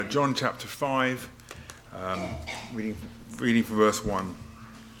John chapter 5, reading from verse 1.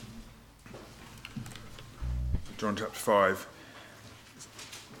 John chapter 5.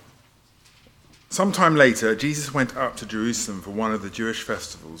 Sometime later, Jesus went up to Jerusalem for one of the Jewish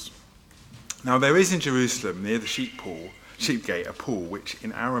festivals. Now there is in Jerusalem, near the sheep gate, a pool, which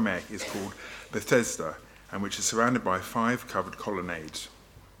in Aramaic is called Bethesda, and which is surrounded by 5 covered colonnades.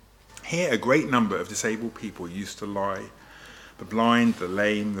 Here a great number of disabled people used to lie, the blind, the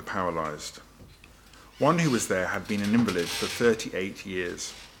lame, the paralyzed. One who was there had been an invalid for 38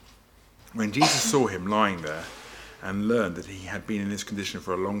 years. When Jesus saw him lying there and learned that he had been in this condition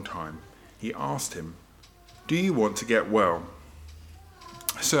for a long time, he asked him, "Do you want to get well?"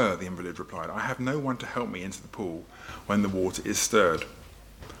 "Sir," the invalid replied, "I have no one to help me into the pool when the water is stirred.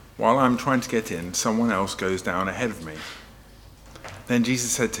 While I am trying to get in, someone else goes down ahead of me." Then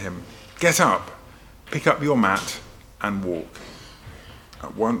Jesus said to him, "Get up, pick up your mat and walk."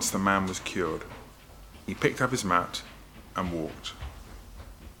 At once the man was cured. He picked up his mat and walked.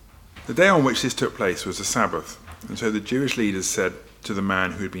 The day on which this took place was the Sabbath, and so the Jewish leaders said to the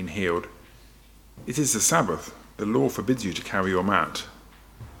man who had been healed, "It is the Sabbath. The law forbids you to carry your mat."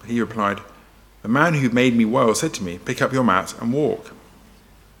 But he replied, "The man who made me well said to me, 'Pick up your mat and walk.'"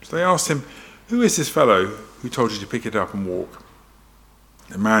 So they asked him, "Who is this fellow who told you to pick it up and walk?"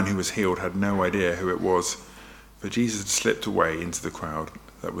 The man who was healed had no idea who it was, for Jesus had slipped away into the crowd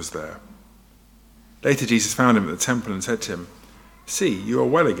that was there. Later Jesus found him at the temple and said to him, "See, you are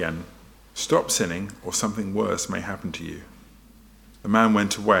well again. Stop sinning, or something worse may happen to you." The man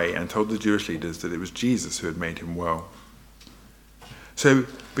went away and told the Jewish leaders that it was Jesus who had made him well. So,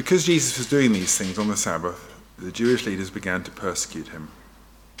 because Jesus was doing these things on the Sabbath, the Jewish leaders began to persecute him.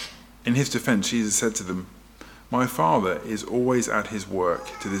 In his defense, Jesus said to them, "My Father is always at his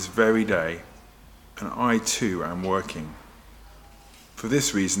work to this very day, and I too am working." For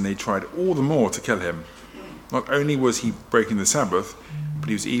this reason, they tried all the more to kill him. Not only was he breaking the Sabbath, but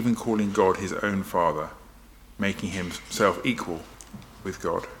he was even calling God his own Father, making himself equal with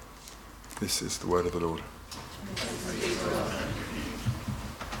God. This is the word of the Lord.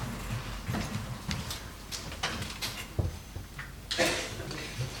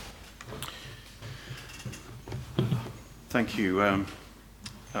 Thank you,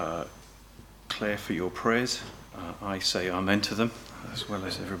 Claire, for your prayers. I say amen to them, as well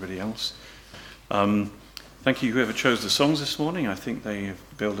as everybody else. Thank you, whoever chose the songs this morning. I think they have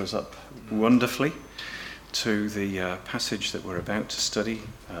built us up wonderfully to the passage that we're about to study.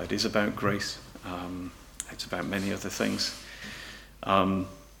 It is about grace. It's about many other things.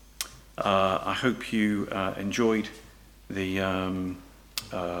 I hope you enjoyed the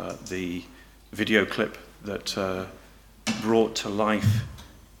video clip that brought to life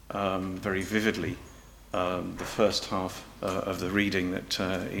very vividly the first half of the reading that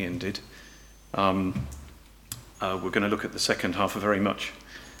Ian did. We're going to look at the second half very much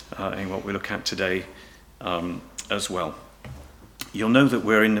in what we look at today as well. You'll know that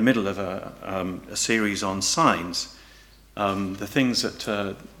we're in the middle of a series on signs, the things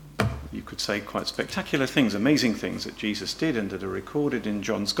that you could say quite spectacular things, amazing things that Jesus did and that are recorded in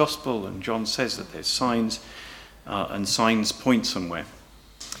John's Gospel, and John says that there's signs and signs point somewhere.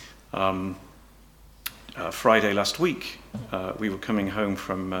 Friday last week, we were coming home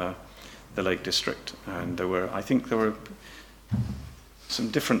from the Lake District, and there were some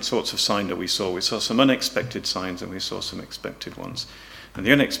different sorts of signs that we saw. We saw some unexpected signs and we saw some expected ones. And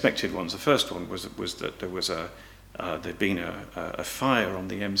the unexpected ones, the first one was that there'd been a fire on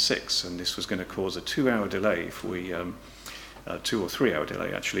the M6, and this was going to cause a 2-hour delay if we, 2 or 3 hour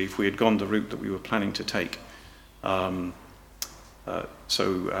delay actually, if we had gone the route that we were planning to take.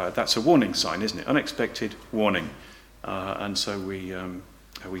 So that's a warning sign, isn't it? Unexpected warning. And so we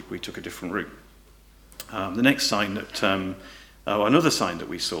took a different route. The next sign that, another sign that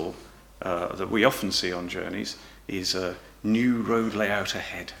we saw, that we often see on journeys, is a new road layout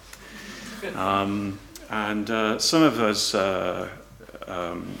ahead. And some of us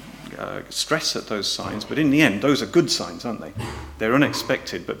stress at those signs, but in the end, those are good signs, aren't they? They're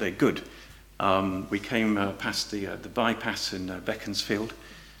unexpected, but they're good. We came past the bypass in Beaconsfield,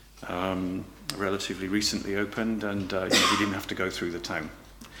 relatively recently opened, and we didn't have to go through the town.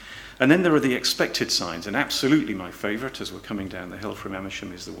 And then there are the expected signs, and absolutely my favourite as we're coming down the hill from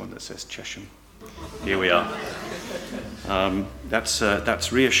Amersham is the one that says Chesham. Here we are.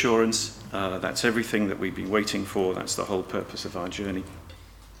 That's reassurance. That's everything that we've been waiting for. That's the whole purpose of our journey.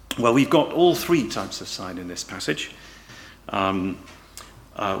 Well, we've got all 3 types of sign in this passage.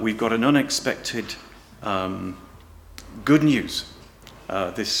 We've got an unexpected good news.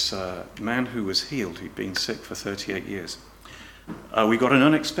 This man who was healed, he'd been sick for 38 years. We got an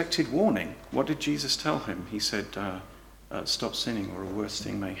unexpected warning. What did Jesus tell him? He said, stop sinning or a worse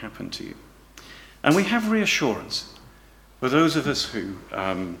thing may happen to you. And we have reassurance. For those of us who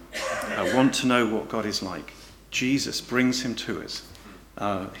want to know what God is like, Jesus brings him to us.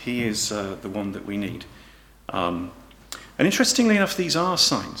 He is the one that we need. And interestingly enough, these are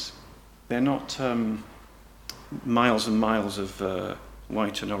signs. They're not miles and miles of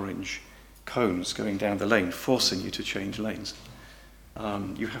white and orange cones going down the lane, forcing you to change lanes.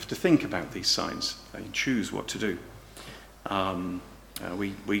 You have to think about these signs and choose what to do.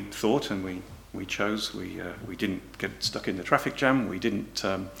 We thought and we chose. We didn't get stuck in the traffic jam. We didn't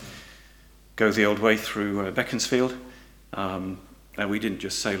go the old way through Beaconsfield. And we didn't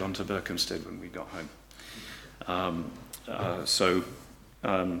just sail on to Berkhamsted when we got home. So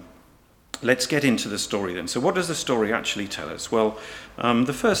let's get into the story then. So what does the story actually tell us? Well,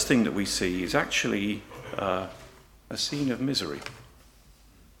 the first thing that we see is actually a scene of misery.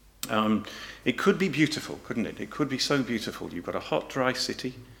 It could be beautiful, couldn't it? It could be so beautiful. You've got a hot, dry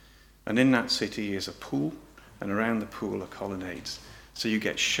city, and in that city is a pool, and around the pool are colonnades. So you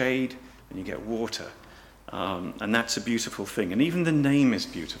get shade and you get water, and that's a beautiful thing. And even the name is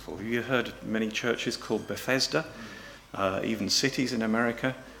beautiful. Have you heard of many churches called Bethesda? Even cities in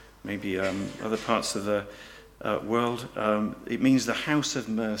America, maybe other parts of the world. It means the house of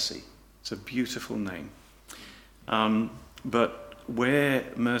mercy. It's a beautiful name. But where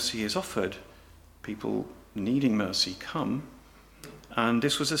mercy is offered, people needing mercy come. And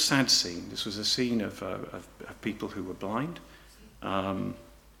this was a sad scene. This was a scene of people who were blind and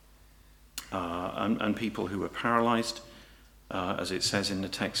people who were paralyzed, as it says in the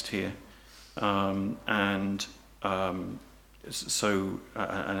text here, and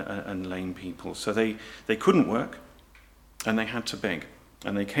lame people. So they couldn't work, and they had to beg.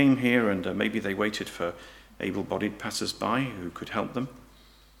 And they came here, and maybe they waited for able-bodied passers-by who could help them.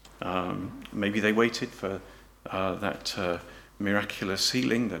 Maybe they waited for that miraculous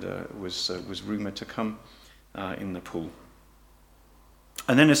healing that was rumoured to come in the pool.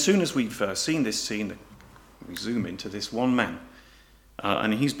 And then as soon as we've seen this scene, we zoom into this one man.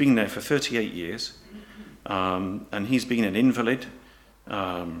 And he's been there for 38 years. And he's been an invalid,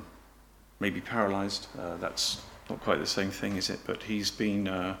 maybe paralysed. That's not quite the same thing, is it? But he's been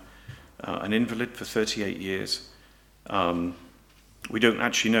an invalid for 38 years. We don't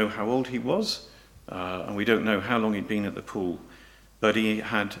actually know how old he was, and we don't know how long he'd been at the pool, but he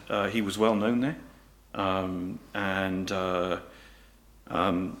was well known there, and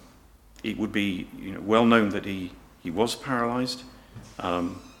it would be well known that he was paralysed,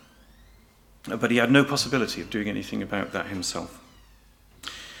 but he had no possibility of doing anything about that himself.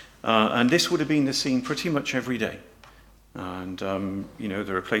 And this would have been the scene pretty much every day. And,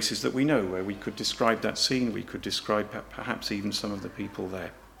 there are places that we know where we could describe that scene. We could describe perhaps even some of the people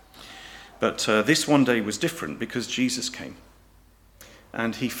there. But this one day was different because Jesus came.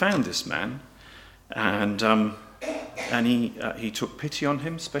 And he found this man, and he took pity on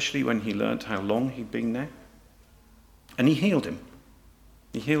him, especially when he learnt how long he'd been there. And he healed him.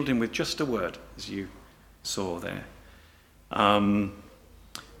 He healed him with just a word, as you saw there.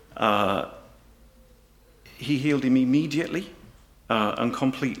 He healed him immediately and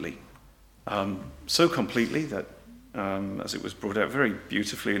completely. So completely that, as it was brought out very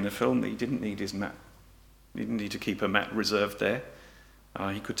beautifully in the film, he didn't need his mat. He didn't need to keep a mat reserved there.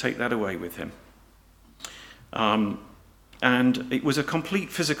 He could take that away with him. And it was a complete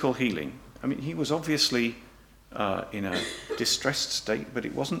physical healing. I mean, he was obviously in a distressed state, but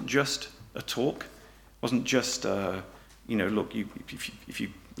it wasn't just a talk. It wasn't just, look, if you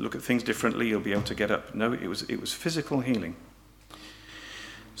look at things differently, you'll be able to get up. No, it was physical healing.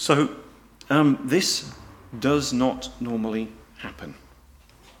 So this does not normally happen.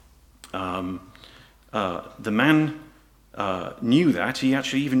 The man knew that. He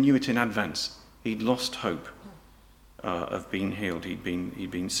actually even knew it in advance. He'd lost hope of being healed. He'd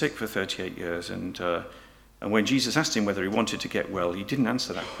been sick for 38 years, and when Jesus asked him whether he wanted to get well, he didn't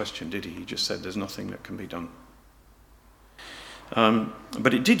answer that question, did he? He just said, "There's nothing that can be done."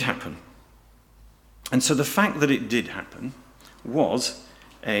 But it did happen. And so the fact that it did happen was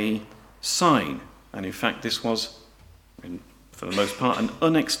a sign. And in fact, this was, for the most part, an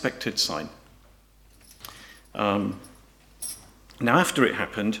unexpected sign. Now, after it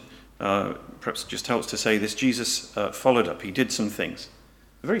happened, perhaps it just helps to say this, Jesus followed up. He did some things.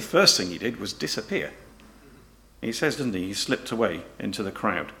 The very first thing he did was disappear. He says, doesn't he? He slipped away into the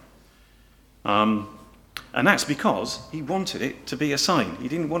crowd. And that's because he wanted it to be a sign. He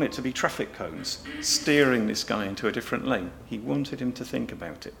didn't want it to be traffic cones steering this guy into a different lane. He wanted him to think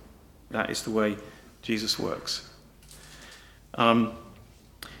about it. That is the way Jesus works.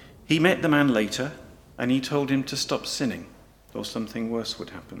 He met the man later, and he told him to stop sinning, or something worse would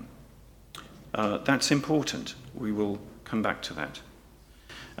happen. That's important. We will come back to that.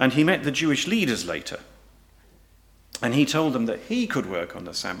 And he met the Jewish leaders later, and he told them that he could work on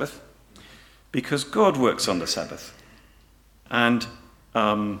the Sabbath because God works on the Sabbath. And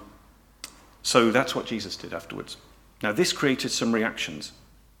so that's what Jesus did afterwards. Now, this created some reactions.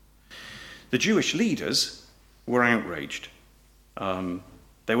 The Jewish leaders were outraged.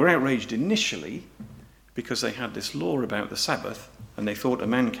 They were outraged initially because they had this law about the Sabbath, and they thought a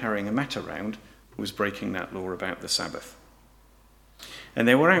man carrying a mat around was breaking that law about the Sabbath. And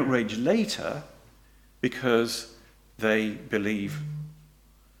they were outraged later because they believe,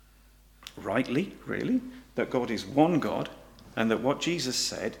 rightly, really, that God is one God, and that what Jesus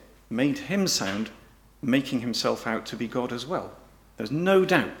said made him sound making himself out to be God as well. There's no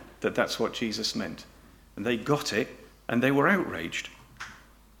doubt that that's what Jesus meant. And they got it, and they were outraged.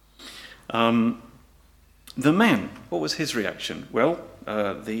 The man, what was his reaction? Well,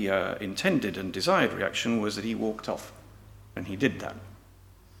 the intended and desired reaction was that he walked off, and he did that.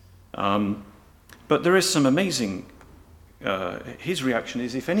 But there is some amazing, his reaction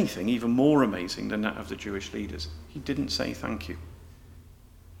is, if anything, even more amazing than that of the Jewish leaders. He didn't say thank you.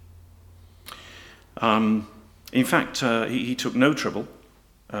 In fact, he took no trouble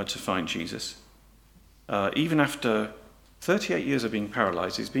to find Jesus. Even after 38 years of being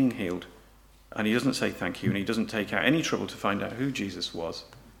paralyzed, he's being healed, and he doesn't say thank you, and he doesn't take out any trouble to find out who Jesus was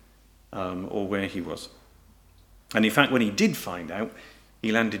or where he was. And in fact, when he did find out,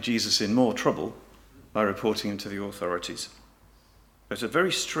 he landed Jesus in more trouble by reporting him to the authorities. It's a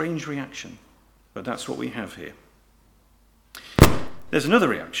very strange reaction, but that's what we have here. There's another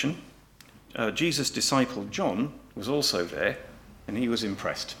reaction. Jesus' disciple John was also there, and he was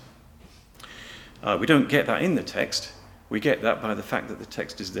impressed. We don't get that in the text. We get that by the fact that the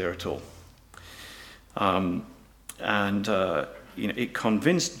text is there at all. It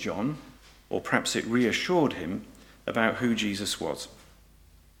convinced John, or perhaps it reassured him, about who Jesus was.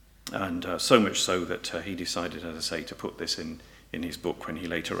 And so much so that he decided, as I say, to put this in his book when he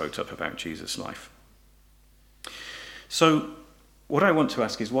later wrote up about Jesus' life. So what I want to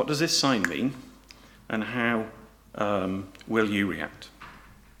ask is, what does this sign mean, and how will you react?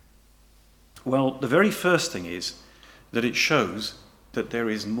 Well, the very first thing is that it shows that there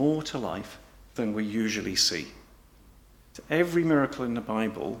is more to life than we usually see. So every miracle in the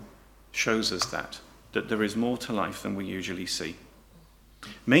Bible shows us that there is more to life than we usually see.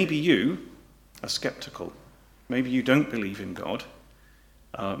 Maybe you are skeptical. Maybe you don't believe in God.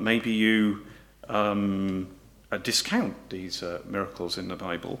 Maybe you discount these miracles in the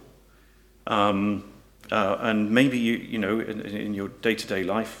Bible. And maybe you in your day-to-day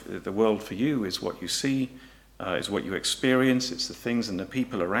life, the world for you is what you see, is what you experience. It's the things and the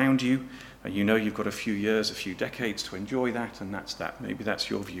people around you. And you know you've got a few years, a few decades to enjoy that, and that's that. Maybe that's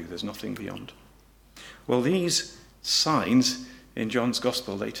your view. There's nothing beyond. Well, these signs in John's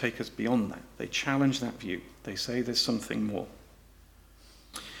Gospel, they take us beyond that. They challenge that view. They say there's something more.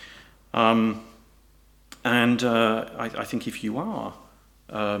 I think if you are,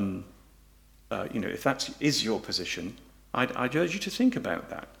 if that is your position, I'd urge you to think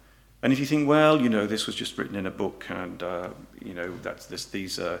about that. And if you think, well, this was just written in a book, and that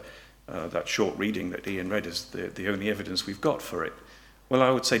short reading that Ian read is the only evidence we've got for it. Well, I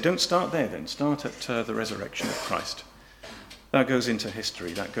would say don't start there then. Start at the resurrection of Christ. That goes into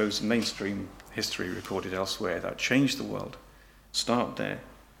history. That goes mainstream history recorded elsewhere. That changed the world. Start there.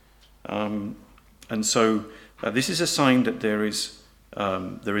 And so this is a sign that there is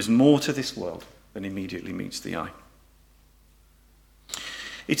more to this world than immediately meets the eye.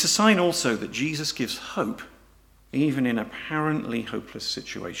 It's a sign also that Jesus gives hope even in apparently hopeless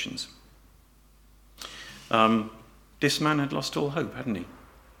situations. This man had lost all hope, hadn't he?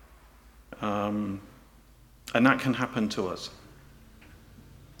 And that can happen to us.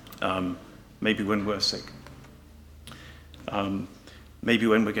 Maybe when we're sick. Maybe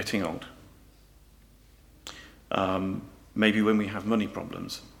when we're getting old. Maybe when we have money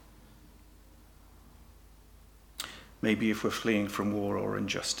problems. Maybe if we're fleeing from war or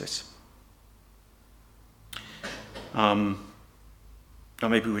injustice. Or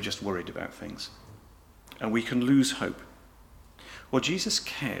maybe we're just worried about things. And we can lose hope. Well, Jesus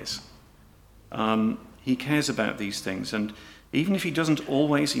cares. He cares about these things. And even if he doesn't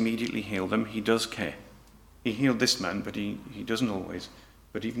always immediately heal them, he does care. He healed this man, but he doesn't always.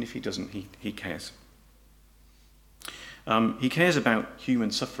 But even if he doesn't, he cares. He cares about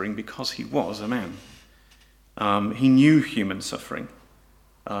human suffering because he was a man. He knew human suffering.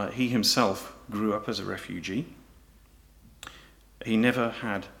 He himself grew up as a refugee. He never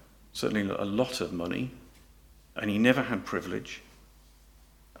had certainly a lot of money, and he never had privilege.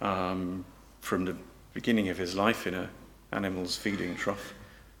 From the beginning of his life in an animal's feeding trough,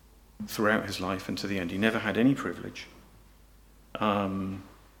 throughout his life and to the end, he never had any privilege. And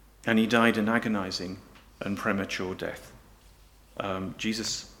he died an agonizing and premature death.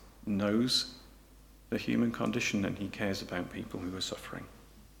 Jesus knows the human condition, and he cares about people who are suffering.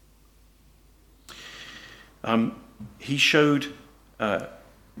 He showed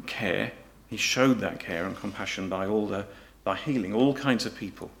care. He showed that care and compassion by healing all kinds of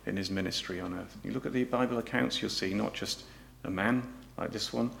people in his ministry on earth. You look at the Bible accounts, you'll see not just a man like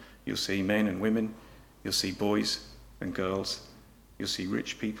this one, you'll see men and women, you'll see boys and girls, you'll see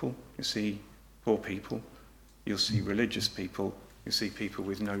rich people, you'll see poor people, you'll see religious people, you'll see people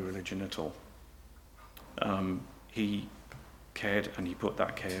with no religion at all. He cared, and he put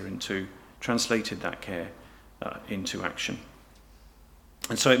that care translated that care into action.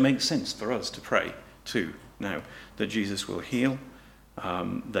 And so it makes sense for us to pray too now that Jesus will heal,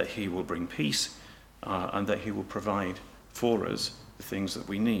 that he will bring peace, and that he will provide for us the things that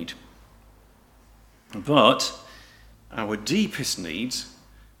we need. But our deepest needs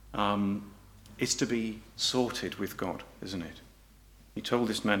is to be sorted with God, isn't it? He told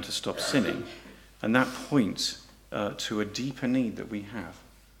this man to stop sinning, and that points to a deeper need that we have.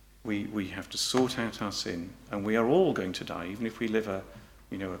 We have to sort out our sin, and we are all going to die, even if we live a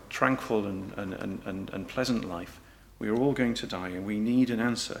tranquil and pleasant life. We are all going to die, and we need an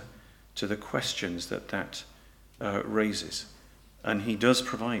answer to the questions that raises. And he does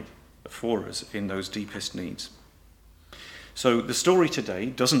provide for us in those deepest needs. So the story today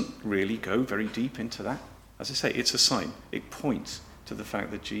doesn't really go very deep into that. As I say, it's a sign. It points to the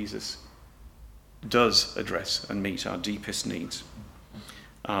fact that Jesus does address and meet our deepest needs.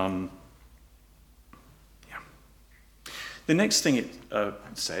 The next thing it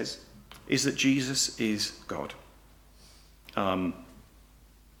says is that Jesus is God.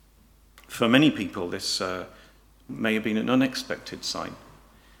 For many people, this may have been an unexpected sign,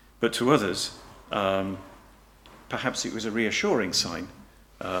 but to others, perhaps it was a reassuring sign.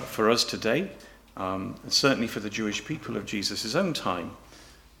 For us today, and certainly for the Jewish people of Jesus' own time,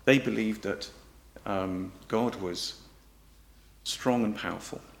 they believed that God was strong and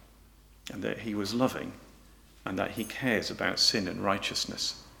powerful, and that he was loving, and that he cares about sin and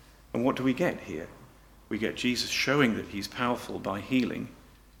righteousness. And what do we get here? We get Jesus showing that he's powerful by healing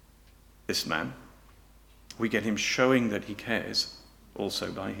this man. We get him showing that he cares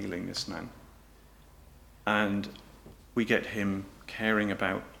also by healing this man. And we get him caring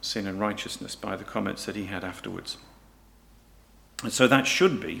about sin and righteousness by the comments that he had afterwards. And so that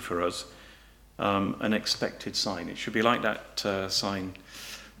should be, for us, an expected sign. It should be like that sign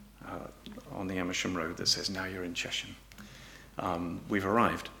on the Amersham Road that says, "Now you're in Chesham." We've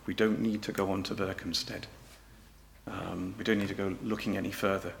arrived. We don't need to go on to Berkhamsted. We don't need to go looking any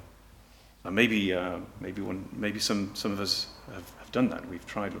further. Maybe some of us have done that. We've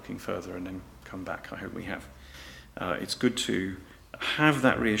tried looking further and then come back. I hope we have. It's good to have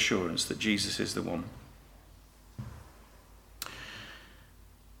that reassurance that Jesus is the one.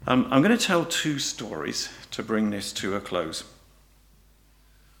 I'm going to tell two stories to bring this to a close.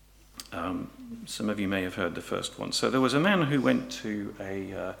 Some of you may have heard the first one. So there was a man who went to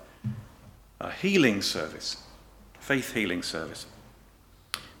a healing service, faith healing service,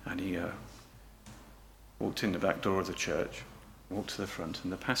 and he walked in the back door of the church, walked to the front,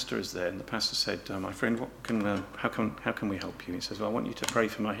 and the pastor is there, and the pastor said, "My friend, how can we help you?" He says, "Well, I want you to pray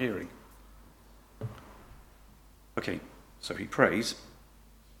for my hearing." Okay, so he prays,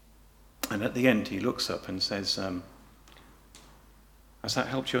 and at the end he looks up and says, "Has that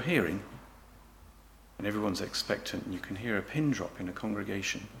helped your hearing?" And everyone's expectant, and you can hear a pin drop in a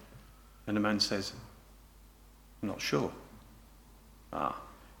congregation. And the man says, "I'm not sure."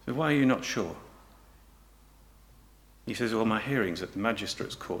 So why are you not sure? He says, "Well, my hearing's at the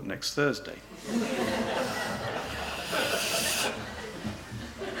magistrate's court next Thursday."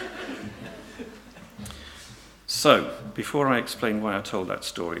 So, before I explain why I told that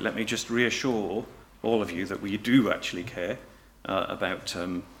story, let me just reassure all of you that we do actually care about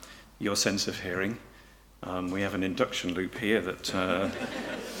your sense of hearing. We have an induction loop here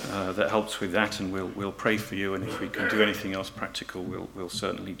that helps with that, and we'll pray for you, and if we can do anything else practical, we'll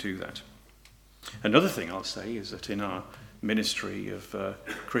certainly do that. Another thing I'll say is that in our ministry of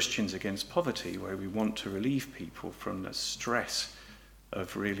Christians Against Poverty, where we want to relieve people from the stress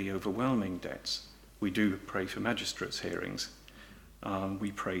of really overwhelming debts, we do pray for magistrates' hearings.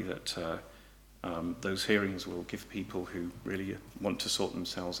 We pray that those hearings will give people who really want to sort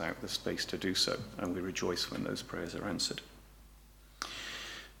themselves out the space to do so, and we rejoice when those prayers are answered.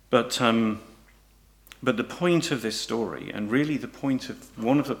 But the point of this story, and really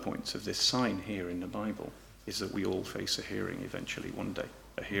one of the points of this sign here in the Bible, is that we all face a hearing eventually one day,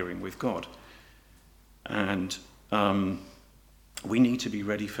 a hearing with God. And we need to be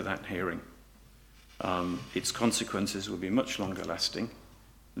ready for that hearing. Its consequences will be much longer lasting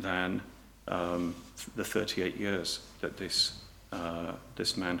than the 38 years that this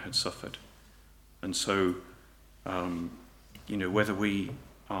man had suffered. And so, whether we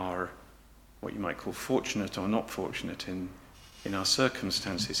are what you might call fortunate or not fortunate in our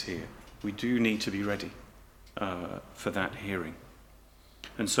circumstances here, we do need to be ready for that hearing.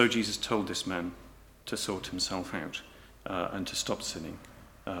 And so Jesus told this man to sort himself out and to stop sinning,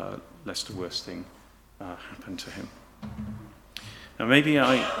 lest the worst thing happen to him. Now maybe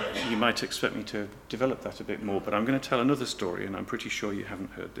you might expect me to develop that a bit more, but I'm going to tell another story, and I'm pretty sure you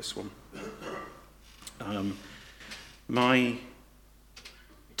haven't heard this one. My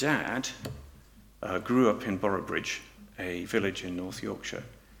dad grew up in Boroughbridge, a village in North Yorkshire,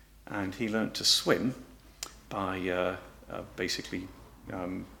 and he learnt to swim by basically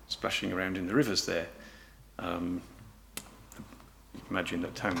splashing around in the rivers there. Imagine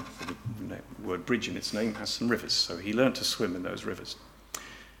that town, the word bridge in its name has some rivers, so he learnt to swim in those rivers.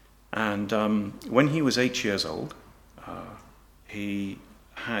 And when he was 8 years old, he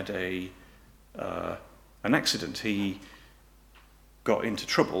had an accident. He got into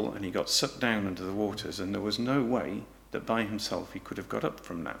trouble and he got sucked down under the waters, and there was no way that by himself he could have got up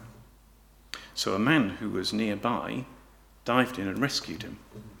from that. So a man who was nearby dived in and rescued him.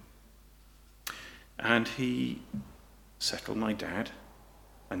 And he settled my dad,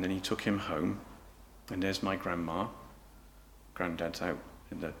 and then he took him home, and there's my grandma. Granddad's out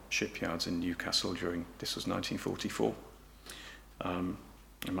in the shipyards in Newcastle this was 1944. And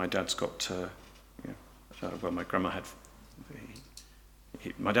my dad's got, my grandma had,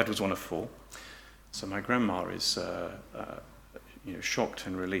 my dad was one of four, so my grandma is, shocked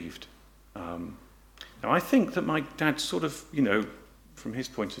and relieved. Now I think that my dad sort of, from his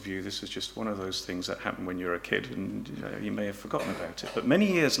point of view, this was just one of those things that happen when you're a kid, and you may have forgotten about it. But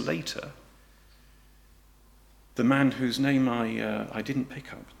many years later, the man whose name I didn't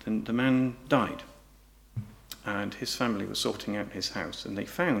pick up, the man died. And his family was sorting out his house, and they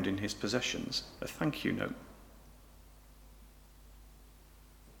found in his possessions a thank you note.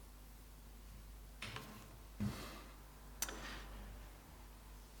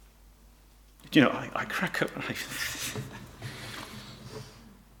 I crack up and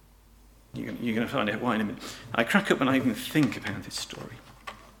You're going to find out why in a minute. I crack up when I even think about this story,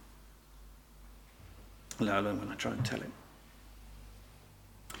 let alone when I try and tell it.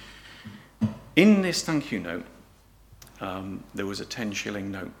 In this thank you note, there was a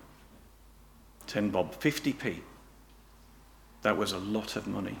 10-shilling note, 10 bob, 50p. That was a lot of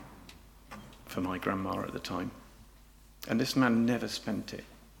money for my grandma at the time. And this man never spent it.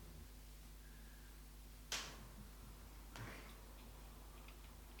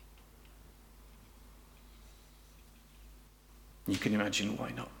 You can imagine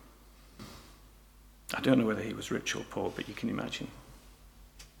why not. I don't know whether he was rich or poor, but you can imagine.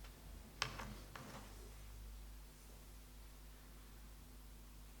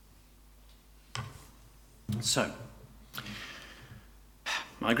 So,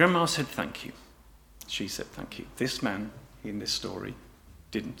 my grandma said thank you. She said thank you. This man in this story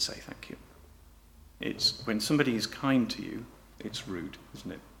didn't say thank you. It's when somebody is kind to you, it's rude,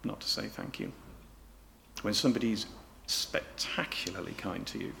 isn't it, not to say thank you. When somebody's spectacularly kind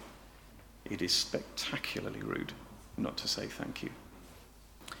to you, it is spectacularly rude not to say thank you.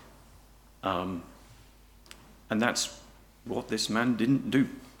 And that's what this man didn't do.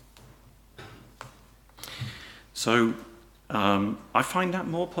 So I find that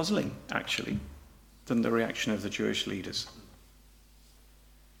more puzzling, actually, than the reaction of the Jewish leaders.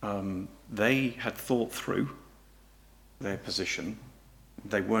 They had thought through their position.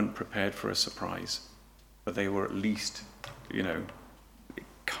 They weren't prepared for a surprise, but they were at least,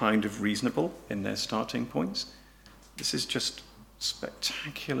 kind of reasonable in their starting points. This is just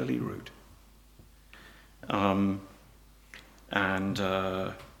spectacularly rude.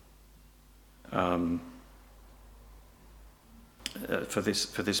 For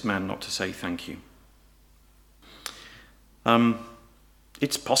this man not to say thank you.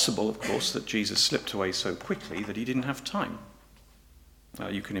 It's possible, of course, that Jesus slipped away so quickly that he didn't have time.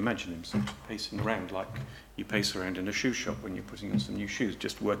 You can imagine him sort of pacing around like you pace around in a shoe shop when you're putting on some new shoes,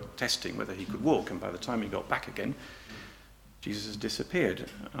 just testing whether he could walk, and by the time he got back again, Jesus has disappeared.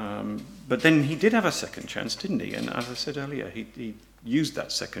 But then he did have a second chance, didn't he? And as I said earlier, he used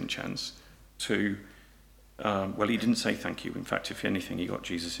that second chance to well, he didn't say thank you. In fact, if anything, he got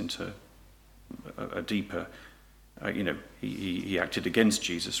Jesus into a deeper, he acted against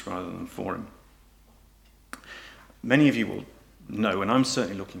Jesus rather than for him. Many of you will know, and I'm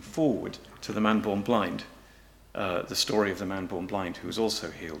certainly looking forward to the man born blind, the story of the man born blind who was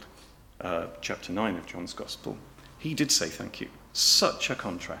also healed, chapter 9 of John's Gospel. He did say thank you. Such a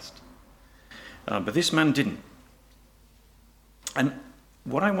contrast. But this man didn't. And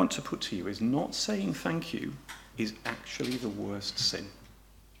what I want to put to you is not saying thank you is actually the worst sin.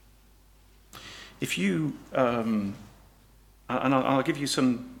 If you, and I'll give you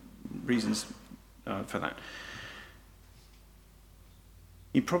some reasons for that.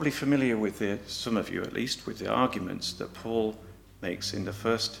 You're probably familiar with some of you at least, with the arguments that Paul makes in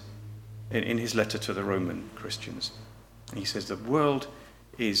his letter to the Roman Christians. He says the world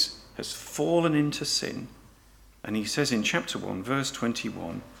has fallen into sin, and he says in chapter 1, verse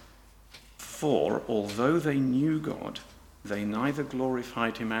 21, "For although they knew God, they neither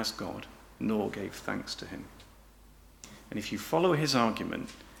glorified him as God nor gave thanks to him." And if you follow his argument,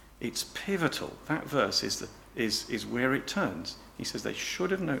 it's pivotal. That verse is where it turns. He says they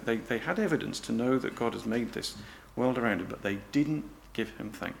should have known, they had evidence to know that God has made this world around them, but they didn't give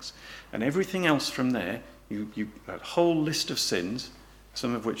him thanks. And everything else from there, a whole list of sins,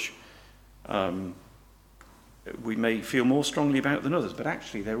 some of which we may feel more strongly about than others, but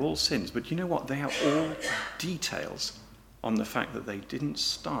actually they're all sins. But you know what? They are all details on the fact that they didn't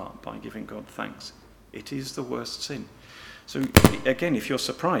start by giving God thanks. It is the worst sin. So again, if you're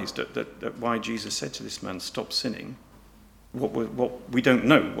surprised at why Jesus said to this man, "Stop sinning," what we don't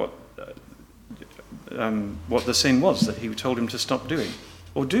know what the sin was that he told him to stop doing,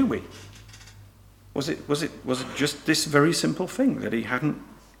 or do we? Was it just this very simple thing that he hadn't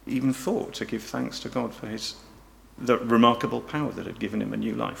even thought to give thanks to God for the remarkable power that had given him a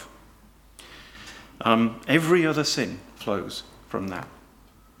new life? Every other sin flows from that.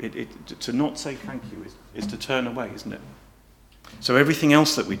 To not say thank you is to turn away, isn't it? So everything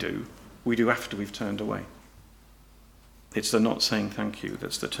else that we do after we've turned away. It's the not saying thank you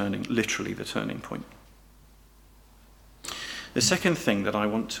that's literally the turning point. The second thing that I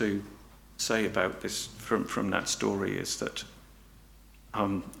want to say about this from that story is that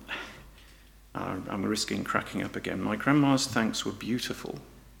I'm risking cracking up again. My grandma's thanks were beautiful,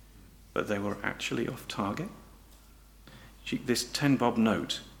 but they were actually off target. This 10 bob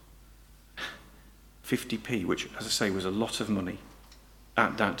note, 50p, which, as I say, was a lot of money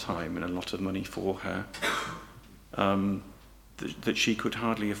at that time and a lot of money for her, that she could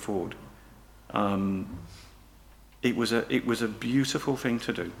hardly afford. It was a beautiful thing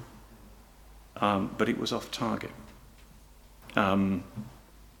to do, but it was off target. What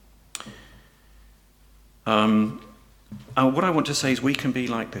I want to say is we can be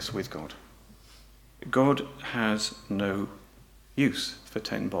like this with God. God has no use for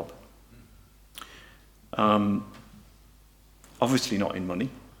 10 bob. Obviously not in money,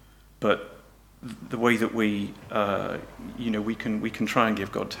 but the way that we can try and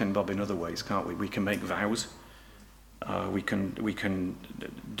give God 10 bob in other ways, can't we? We can make vows. We can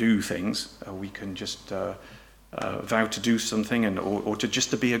do things. We can just vow to do something, or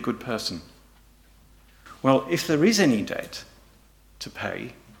to be a good person. Well, if there is any debt to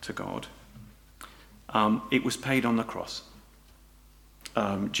pay to God, it was paid on the cross.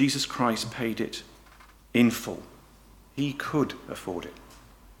 Jesus Christ paid it in full. He could afford it.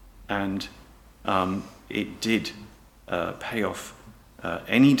 And it did pay off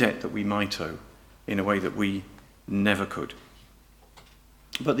any debt that we might owe in a way that we never could.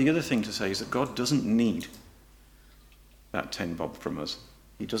 But the other thing to say is that God doesn't need that 10 bob from us.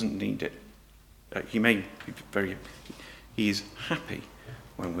 He doesn't need it. He is happy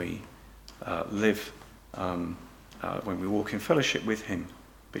when we live, when we walk in fellowship with him,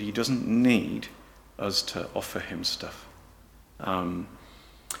 but he doesn't need us to offer him stuff. And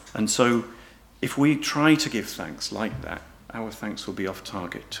so if we try to give thanks like that, our thanks will be off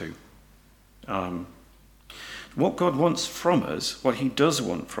target too. What God wants from us, what he does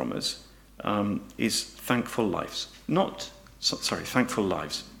want from us, is thankful lives. Thankful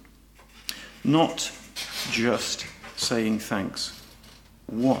lives. Not just saying thanks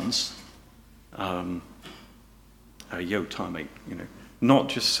once, yo, Tommy, not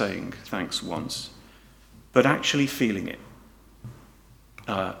just saying thanks once, but actually feeling it,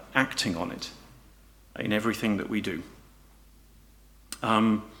 acting on it in everything that we do.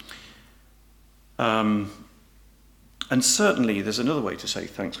 And certainly there's another way to say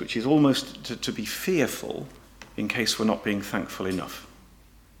thanks, which is almost to be fearful in case we're not being thankful enough.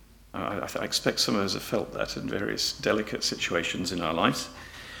 I expect some of us have felt that in various delicate situations in our lives.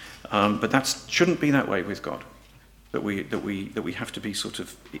 But that shouldn't be that way with God. That we have to be sort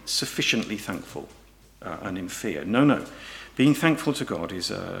of sufficiently thankful and in fear. No. Being thankful to God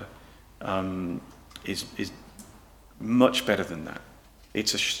is much better than that.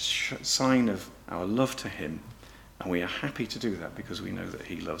 It's a sign of our love to him, and we are happy to do that because we know that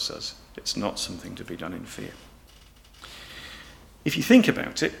he loves us. It's not something to be done in fear. If you think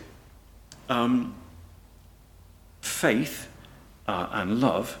about it, faith and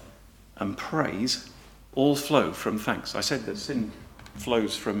love and praise all flow from thanks. I said that sin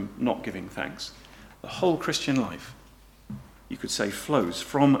flows from not giving thanks. The whole Christian life, you could say, flows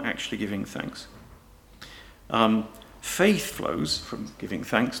from actually giving thanks. Faith flows from giving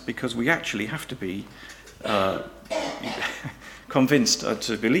thanks because we actually have to be convinced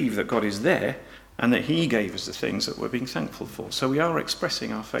to believe that God is there and that he gave us the things that we're being thankful for. So we are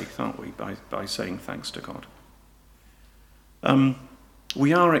expressing our faith, aren't we, by saying thanks to God.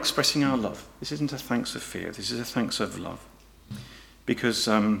 We are expressing our love. This isn't a thanks of fear. This is a thanks of love. Because,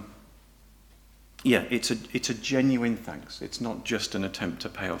 it's a genuine thanks. It's not just an attempt to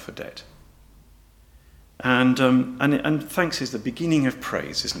pay off a debt. And thanks is the beginning of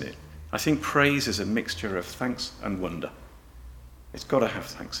praise, isn't it? I think praise is a mixture of thanks and wonder. It's got to have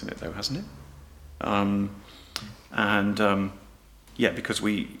thanks in it, though, hasn't it? Because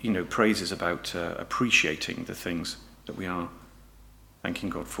praise is about appreciating the things that we are thanking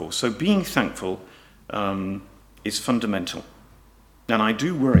God for. So being thankful is fundamental. And I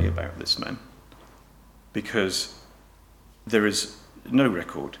do worry about this man because there is no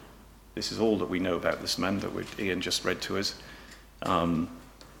record. This is all that we know about this man that Ian just read to us.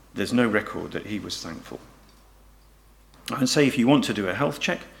 There's no record that he was thankful. I say if you want to do a health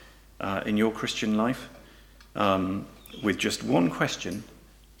check in your Christian life with just one question,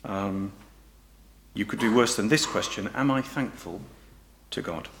 you could do worse than this question: am I thankful to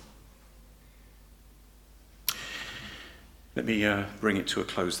God? Let me bring it to a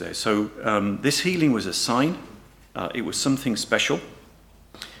close there. So this healing was a sign. It was something special.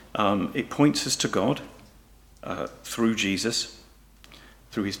 It points us to God through Jesus,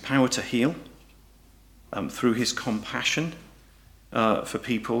 through his power to heal, through his compassion for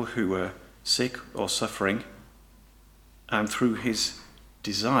people who are sick or suffering, and through his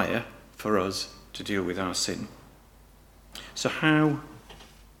desire for us to deal with our sin. So how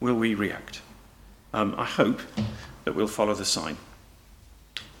will we react? I hope that we'll follow the sign.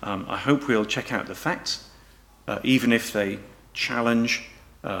 I hope we'll check out the facts, even if they challenge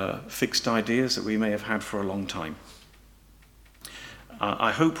fixed ideas that we may have had for a long time.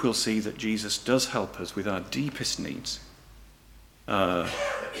 I hope we'll see that Jesus does help us with our deepest needs,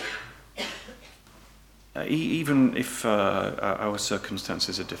 even if our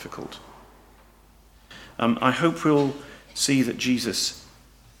circumstances are difficult. I hope we'll see that Jesus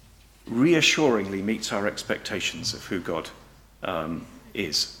reassuringly meets our expectations of who God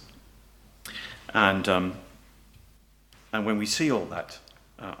is. And when we see all that,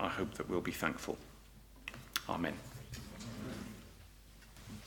 I hope that we'll be thankful. Amen.